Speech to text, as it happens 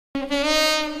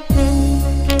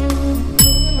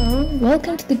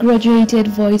Welcome to the graduated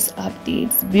voice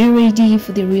updates. Be ready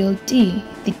for the real tea,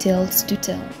 the tales to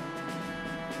tell.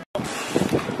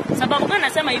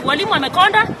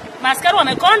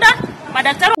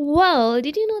 Well,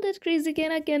 did you know that Crazy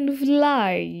Kenna can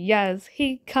fly? Yes,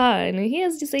 he can. He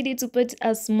has decided to put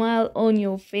a smile on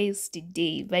your face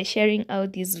today by sharing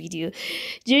out this video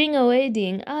during a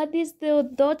wedding. Are these the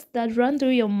thoughts that run through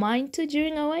your mind too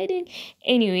during a wedding?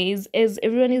 Anyways, as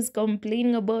everyone is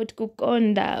complaining about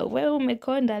kukonda, well,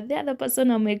 umekonda, the other person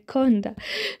umekonda,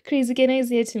 Crazy Kenna is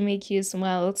here to make you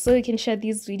smile. So you can share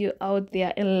this video out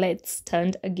there and let's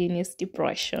stand against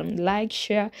depression. Like,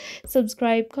 share,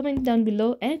 subscribe, comment down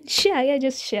below and share. Yeah,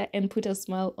 just share and put a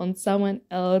smile on someone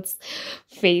else's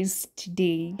face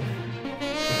today.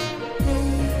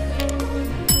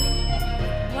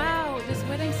 Wow, this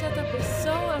wedding setup is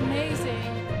so amazing.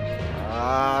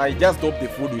 I just hope the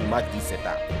food will match this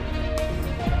setup.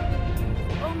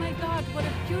 Oh my god, what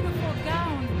a beautiful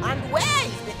gown. And where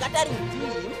is the catering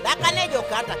team? It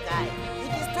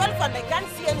is 12 and I can't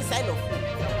see any sign of food.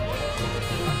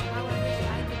 How I wish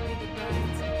I could be the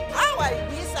bride. How I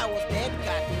wish I was the head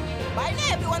cat. By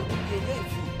now everyone could be enjoying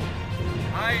food.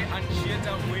 I and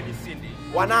Sheta Mweni Cindy.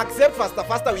 Wanna accept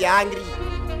faster, we are hungry.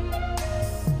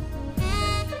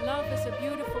 Love is a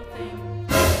beautiful thing.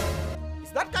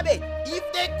 It's not cabbage. If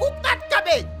they cook that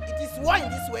cabbage, it is wine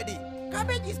this wedding.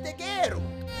 Cabbage is the girl.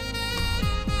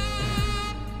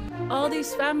 All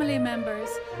these family members.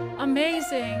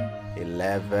 Amazing.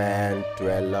 11,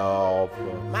 12.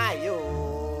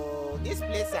 Mayo, this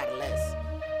place are less.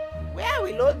 Where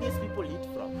will all these people eat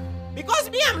from? Because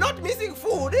me, I'm not missing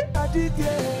food. And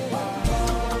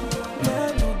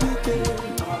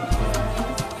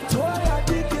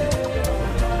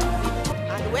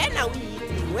when are we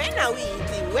eating? When are we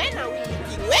eating? When are we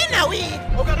eating? When are we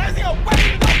eating? Organizing a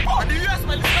wedding